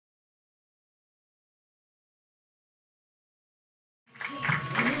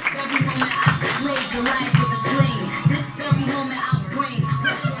What's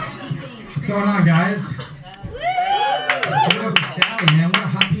going on, guys? Give it up for Sally, man. What a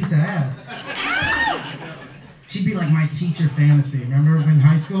hot piece of ass. She'd be like my teacher fantasy. Remember in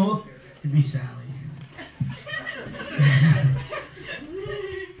high school? It'd be Sally.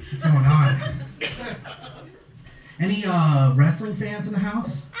 What's going on? Any wrestling fans in the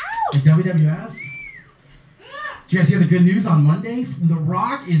house? Like WWF? Did you guys hear the good news on Monday? The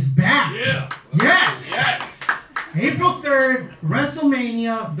Rock is back. Yeah. Yes. Yes. April 3rd,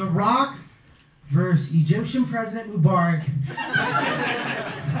 WrestleMania, The Rock versus Egyptian President Mubarak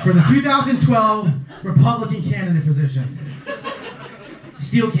for the 2012 Republican candidate position.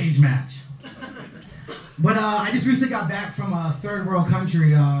 Steel cage match. But I just recently got back from a third world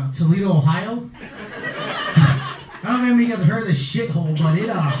country, Toledo, Ohio. I don't know if any of you guys have heard of this shithole, but it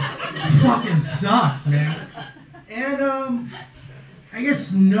fucking sucks, man. And I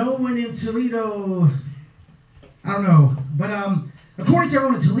guess no one in Toledo, I don't know, but according to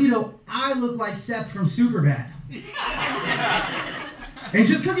everyone in Toledo, I look like Seth from Superbad. And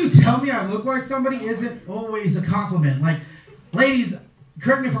just because you tell me I look like somebody isn't always a compliment. Like, ladies,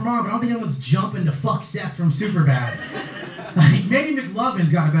 correct me if I'm wrong, but I don't think anyone's jumping to fuck Seth from Superbad. Like, maybe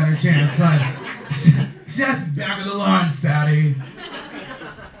McLovin's got a better chance, but Seth's back of the line, fatty.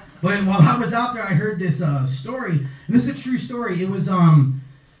 But while I was out there, I heard this story, and this is a true story. It was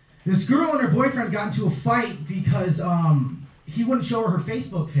this girl and her boyfriend got into a fight because he wouldn't show her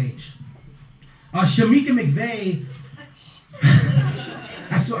Facebook page. Shamika McVeigh,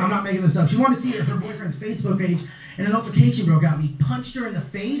 I'm not making this up. She wanted to see her boyfriend's Facebook page, and an altercation broke out. And he punched her in the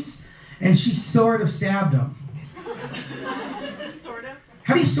face, and she sort of stabbed him. Sort of?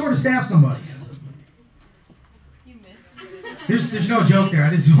 How do you sort of stab somebody? You missed. There's no joke there.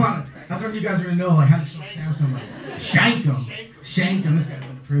 I just want to, I thought you guys were going to know, like, how do you sort of stab somebody? Shank him. Shank him. This guy's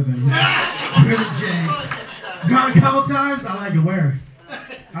in prison. Prison shank. Gone a couple times? I like it. Where?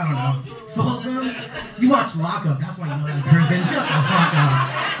 I don't know. Folsom? You watch Lockup. That's why you know that prison. Shut the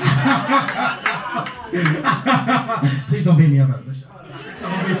fuck up. Please don't beat me up out of the show.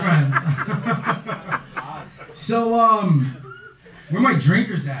 Don't be friends. So, where my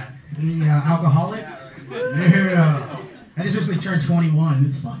drinkers at? The alcoholics? Yeah. I just recently turned 21.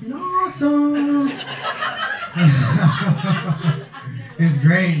 It's fucking awesome. It's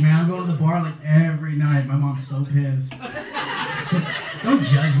great, man. I'm going to the bar like every night. My mom's so pissed. Don't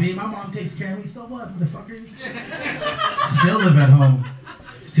judge me. My mom takes care of me. So what, motherfuckers? Still live at home.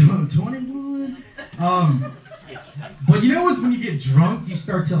 21. But you know what's when you get drunk, you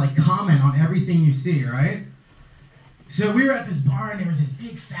start to like comment on everything you see, right? So we were at this bar and there was this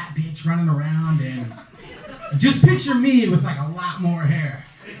big fat bitch running around, and just picture me with like a lot more hair.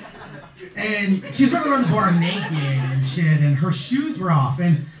 And she was running around the bar naked and shit, and her shoes were off,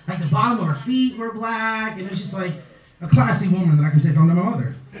 and like the bottom of her feet were black, and it was just like a classy woman that I can take home to my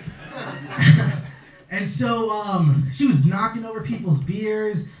mother. And so she was knocking over people's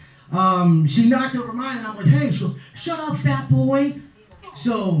beers. She knocked over mine, and I'm like, hey, she goes, shut up, fat boy.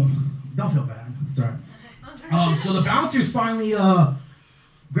 So, don't feel bad. It's all right. So the bouncers finally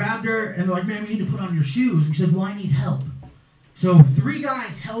grabbed her, and they're like, man, we need to put on your shoes. And she said, well, I need help. So 3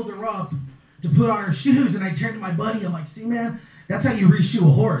 guys held her up to put on her shoes, and I turned to my buddy, I'm like, see, man, that's how you reshoe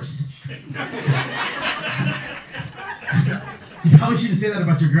a horse. You probably shouldn't say that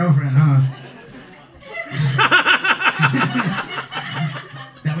about your girlfriend, huh?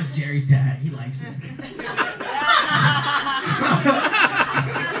 That was Jerry's tag. He likes it.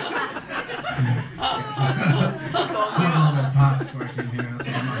 So a little bit of pot before I came here.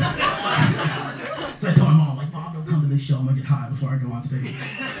 So I told my mom, like, Mom, don't come to this show. I'm going to get high before I go on stage.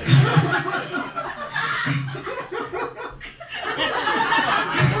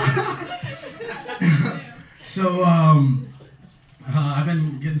 So, I've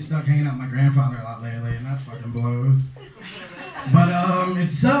been getting stuck hanging out with my grandfather a lot lately, and that fucking blows. But,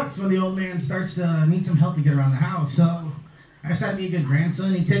 it sucks when the old man starts to need some help to get around the house, so I decided to be a good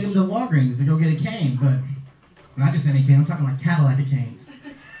grandson and take him to Walgreens to go get a cane, but not just any cane, I'm talking like Cadillac canes.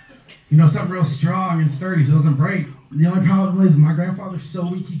 You know, something real strong and sturdy so it doesn't break. The only problem is my grandfather's so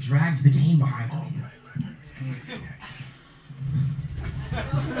weak he drags the cane behind him.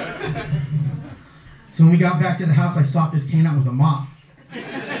 So when we got back to the house, I swapped his cane out with a mop.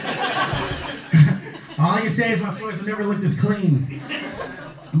 All I can say is my floors have never looked this clean.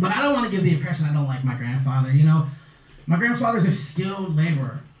 But I don't want to give the impression I don't like my grandfather, you know. My grandfather's a skilled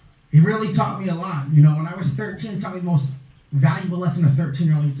laborer. He really taught me a lot. You know, when I was 13, he taught me the most valuable lesson a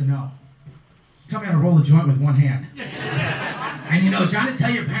 13-year-old needs to know. He taught me how to roll a joint with one hand. And, you know, trying to tell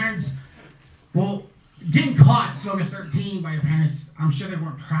your parents, well, getting caught smoking 13 by your parents, I'm sure they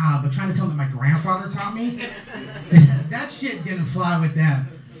weren't proud, but trying to tell them that my grandfather taught me, that shit didn't fly with them.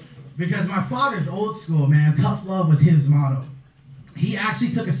 Because my father's old school, man. Tough love was his motto. He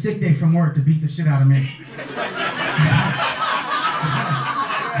actually took a sick day from work to beat the shit out of me.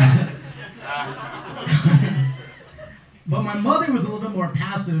 But my mother was a little bit more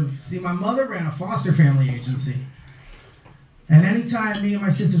passive. See, my mother ran a foster family agency. And anytime me and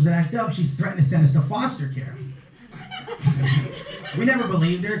my sisters would act up, she threatened to send us to foster care. We never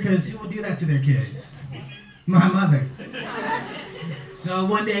believed her, because who would do that to their kids? My mother. So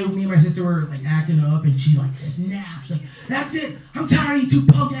one day, me and my sister were like acting up, and she like snaps, like, "That's it, I'm tired of you two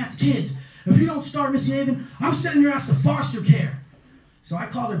punk-ass kids. If you don't start misbehaving, I'm sending your ass to foster care." So I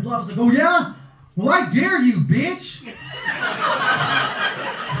called her bluff. I was like, "Oh yeah? Well, I dare you, bitch."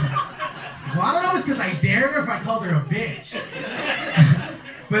 Well, I don't know if it's because I dared her, if I called her a bitch.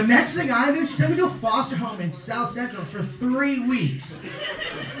 But next thing I knew, she sent me to a foster home in South Central for 3 weeks.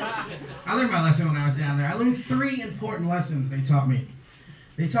 I learned my lesson when I was down there. I learned 3 important lessons they taught me.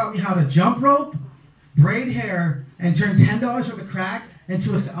 They taught me how to jump rope, braid hair, and turn $10 worth of crack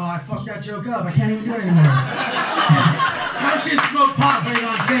into a... Oh, I fucked that joke up. I can't even do it anymore. I should smoke pot putting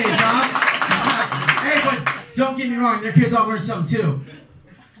on stage, huh? Hey, but don't get me wrong. Their kids all learned something, too.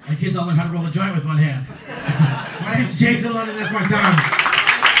 My kids all learned how to roll a joint with one hand. My name's Jason London. That's my time.